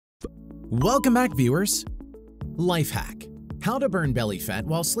Welcome back, viewers! Life hack: how to burn belly fat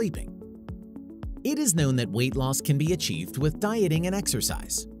while sleeping. It is known that weight loss can be achieved with dieting and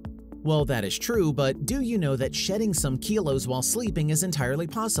exercise. Well, that is true, but do you know that shedding some kilos while sleeping is entirely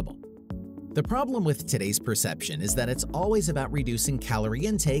possible? The problem with today's perception is that it's always about reducing calorie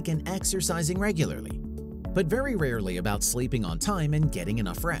intake and exercising regularly, but very rarely about sleeping on time and getting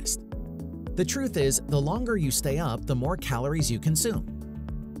enough rest. The truth is, the longer you stay up, the more calories you consume.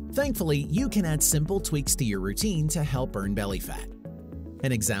 Thankfully, you can add simple tweaks to your routine to help burn belly fat.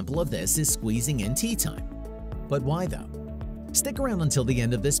 An example of this is squeezing in tea time. But why though? Stick around until the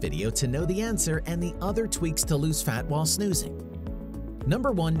end of this video to know the answer and the other tweaks to lose fat while snoozing.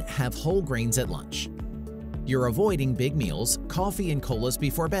 Number 1. Have whole grains at lunch. You're avoiding big meals, coffee and colas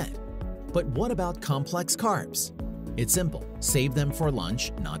before bed. But what about complex carbs? It's simple. Save them for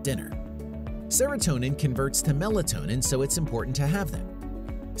lunch, not dinner. Serotonin converts to melatonin, so it's important to have them.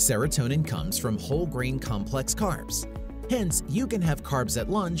 Serotonin comes from whole grain complex carbs. Hence, you can have carbs at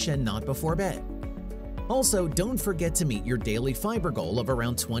lunch and not before bed. Also, don't forget to meet your daily fiber goal of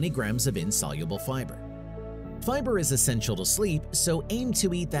around 20 grams of insoluble fiber. Fiber is essential to sleep, so aim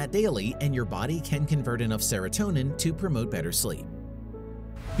to eat that daily and your body can convert enough serotonin to promote better sleep.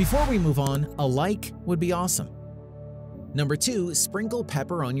 Before we move on, a like would be awesome. Number 2. Sprinkle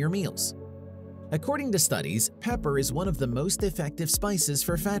pepper on your meals. According to studies, pepper is one of the most effective spices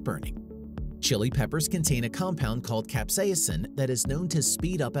for fat burning. Chili peppers contain a compound called capsaicin that is known to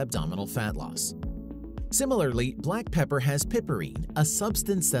speed up abdominal fat loss. Similarly, black pepper has piperine, a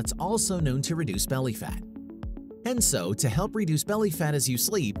substance that's also known to reduce belly fat. And so, to help reduce belly fat as you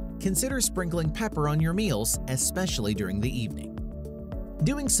sleep, consider sprinkling pepper on your meals, especially during the evening.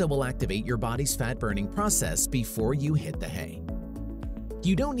 Doing so will activate your body's fat-burning process before you hit the hay.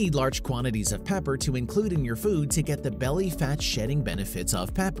 You don't need large quantities of pepper to include in your food to get the belly fat shedding benefits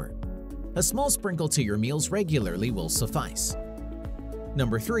of pepper. A small sprinkle to your meals regularly will suffice.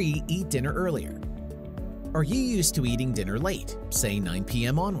 Number 3. Eat dinner earlier. Are you used to eating dinner late, say 9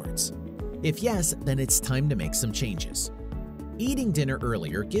 p.m. onwards? If yes, then it's time to make some changes. Eating dinner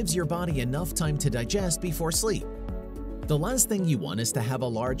earlier gives your body enough time to digest before sleep. The last thing you want is to have a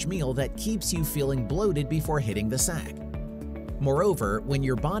large meal that keeps you feeling bloated before hitting the sack. Moreover, when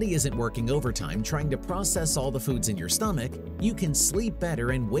your body isn't working overtime trying to process all the foods in your stomach, you can sleep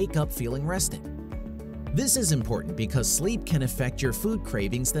better and wake up feeling rested. This is important because sleep can affect your food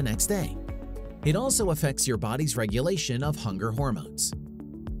cravings the next day. It also affects your body's regulation of hunger hormones.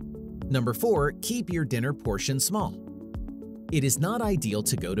 Number 4. Keep your dinner portion small. It is not ideal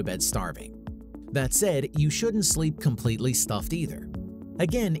to go to bed starving. That said, you shouldn't sleep completely stuffed either.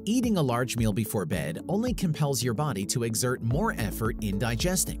 Again, eating a large meal before bed only compels your body to exert more effort in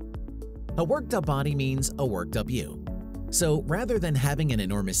digesting. A worked up body means a worked up you. So rather than having an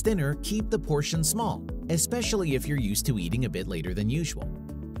enormous dinner, keep the portion small, especially if you're used to eating a bit later than usual.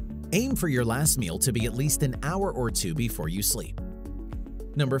 Aim for your last meal to be at least an hour or two before you sleep.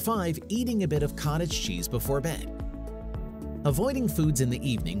 Number 5. Eating a bit of cottage cheese before bed. Avoiding foods in the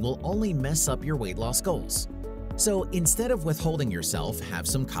evening will only mess up your weight loss goals. So instead of withholding yourself, have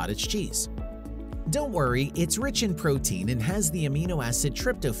some cottage cheese. Don't worry, it's rich in protein and has the amino acid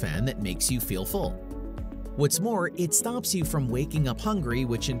tryptophan that makes you feel full. What's more, it stops you from waking up hungry,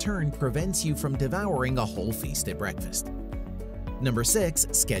 which in turn prevents you from devouring a whole feast at breakfast. Number 6.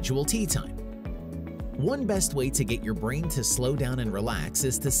 Schedule tea time. One best way to get your brain to slow down and relax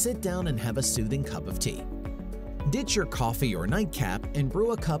is to sit down and have a soothing cup of tea. Ditch your coffee or nightcap and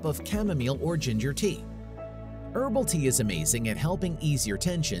brew a cup of chamomile or ginger tea. Herbal tea is amazing at helping ease your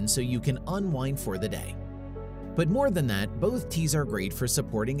tension so you can unwind for the day. But more than that, both teas are great for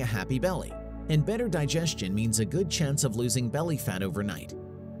supporting a happy belly, and better digestion means a good chance of losing belly fat overnight.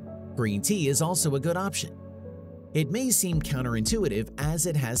 Green tea is also a good option. It may seem counterintuitive as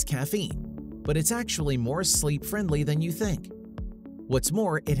it has caffeine, but it's actually more sleep-friendly than you think. What's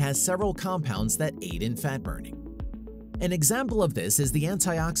more, it has several compounds that aid in fat burning. An example of this is the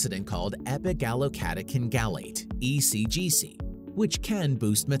antioxidant called epigallocatechin gallate, ECGC, which can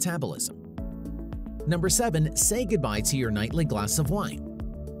boost metabolism. Number 7. Say goodbye to your nightly glass of wine.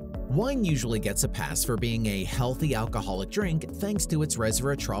 Wine usually gets a pass for being a healthy alcoholic drink thanks to its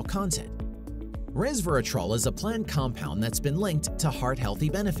resveratrol content. Resveratrol is a plant compound that's been linked to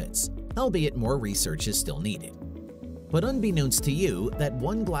heart-healthy benefits, albeit more research is still needed. But unbeknownst to you, that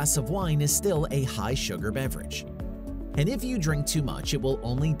one glass of wine is still a high-sugar beverage. And if you drink too much, it will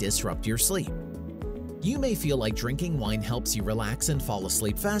only disrupt your sleep. You may feel like drinking wine helps you relax and fall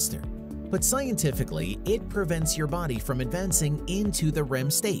asleep faster, but scientifically, it prevents your body from advancing into the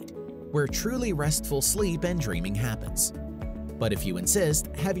REM state, where truly restful sleep and dreaming happens. But if you insist,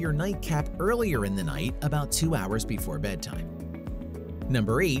 have your nightcap earlier in the night, about 2 hours before bedtime.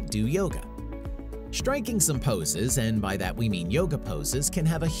 Number 8. Do yoga. Striking some poses, and by that we mean yoga poses, can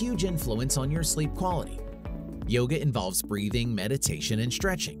have a huge influence on your sleep quality. Yoga involves breathing, meditation, and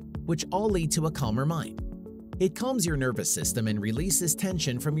stretching, which all lead to a calmer mind. It calms your nervous system and releases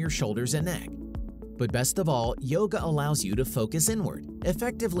tension from your shoulders and neck. But best of all, yoga allows you to focus inward,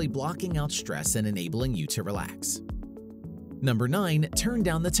 effectively blocking out stress and enabling you to relax. Number 9. Turn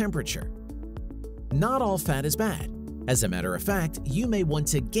down the temperature. Not all fat is bad. As a matter of fact, you may want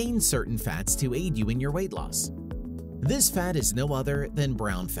to gain certain fats to aid you in your weight loss. This fat is no other than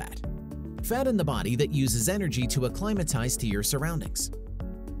brown fat. Fat in the body that uses energy to acclimatize to your surroundings.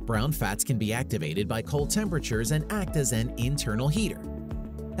 Brown fats can be activated by cold temperatures and act as an internal heater.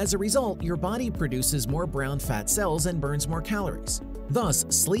 As a result, your body produces more brown fat cells and burns more calories. Thus,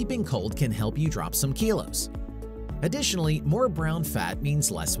 sleeping cold can help you drop some kilos. Additionally, more brown fat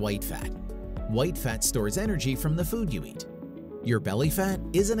means less white fat. White fat stores energy from the food you eat. Your belly fat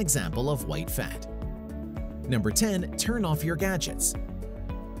is an example of white fat. Number 10. Turn off your gadgets.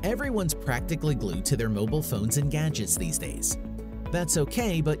 Everyone's practically glued to their mobile phones and gadgets these days. That's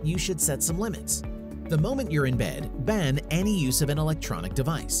okay, but you should set some limits. The moment you're in bed, ban any use of an electronic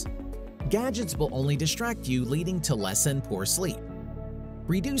device. Gadgets will only distract you, leading to less and poor sleep.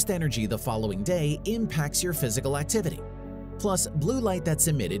 Reduced energy the following day impacts your physical activity. Plus, blue light that's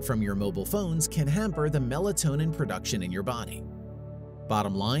emitted from your mobile phones can hamper the melatonin production in your body.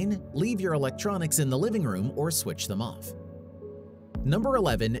 Bottom line, leave your electronics in the living room or switch them off. Number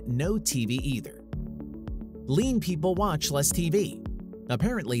 11. No TV either. Lean people watch less TV.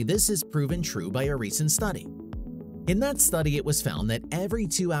 Apparently, this is proven true by a recent study. In that study, it was found that every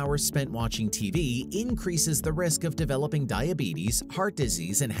 2 hours spent watching TV increases the risk of developing diabetes, heart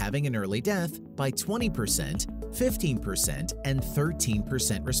disease, and having an early death by 20%, 15%, and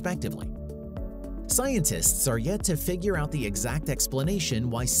 13% respectively. Scientists are yet to figure out the exact explanation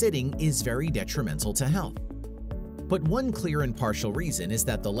why sitting is very detrimental to health. But one clear and partial reason is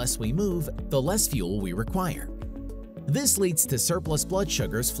that the less we move, the less fuel we require. This leads to surplus blood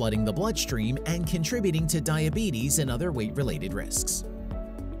sugars flooding the bloodstream and contributing to diabetes and other weight-related risks.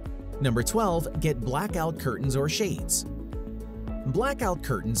 Number 12. Get blackout curtains or shades. Blackout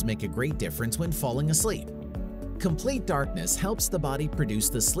curtains make a great difference when falling asleep. Complete darkness helps the body produce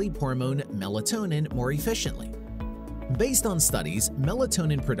the sleep hormone melatonin more efficiently. Based on studies,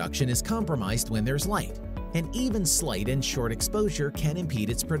 melatonin production is compromised when there's light, and even slight and short exposure can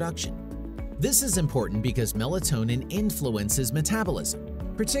impede its production. This is important because melatonin influences metabolism,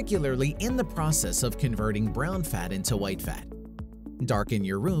 particularly in the process of converting brown fat into white fat. Darken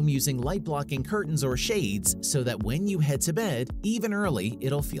your room using light-blocking curtains or shades so that when you head to bed, even early,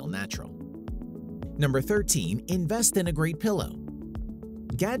 it'll feel natural. Number 13. Invest in a great pillow.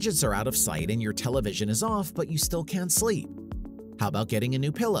 Gadgets are out of sight and your television is off, but you still can't sleep. How about getting a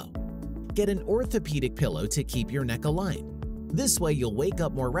new pillow? Get an orthopedic pillow to keep your neck aligned. This way you'll wake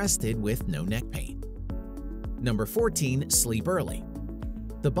up more rested with no neck pain. Number 14. Sleep early.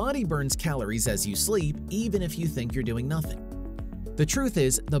 The body burns calories as you sleep, even if you think you're doing nothing. The truth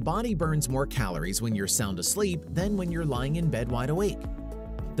is, the body burns more calories when you're sound asleep than when you're lying in bed wide awake.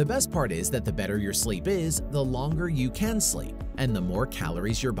 The best part is that the better your sleep is, the longer you can sleep, and the more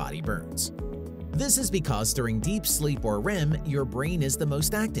calories your body burns. This is because during deep sleep or REM, your brain is the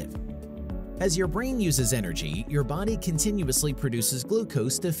most active. As your brain uses energy, your body continuously produces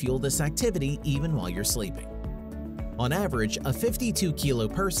glucose to fuel this activity even while you're sleeping. On average, a 52-kilo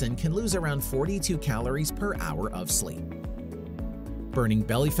person can lose around 42 calories per hour of sleep. Burning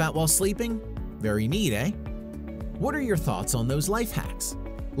belly fat while sleeping? Very neat, eh? What are your thoughts on those life hacks?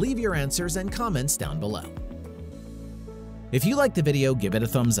 Leave your answers and comments down below. If you liked the video, give it a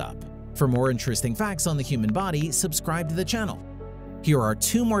thumbs up. For more interesting facts on the human body, subscribe to the channel. Here are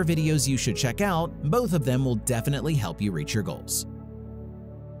 2 more videos you should check out. Both of them will definitely help you reach your goals.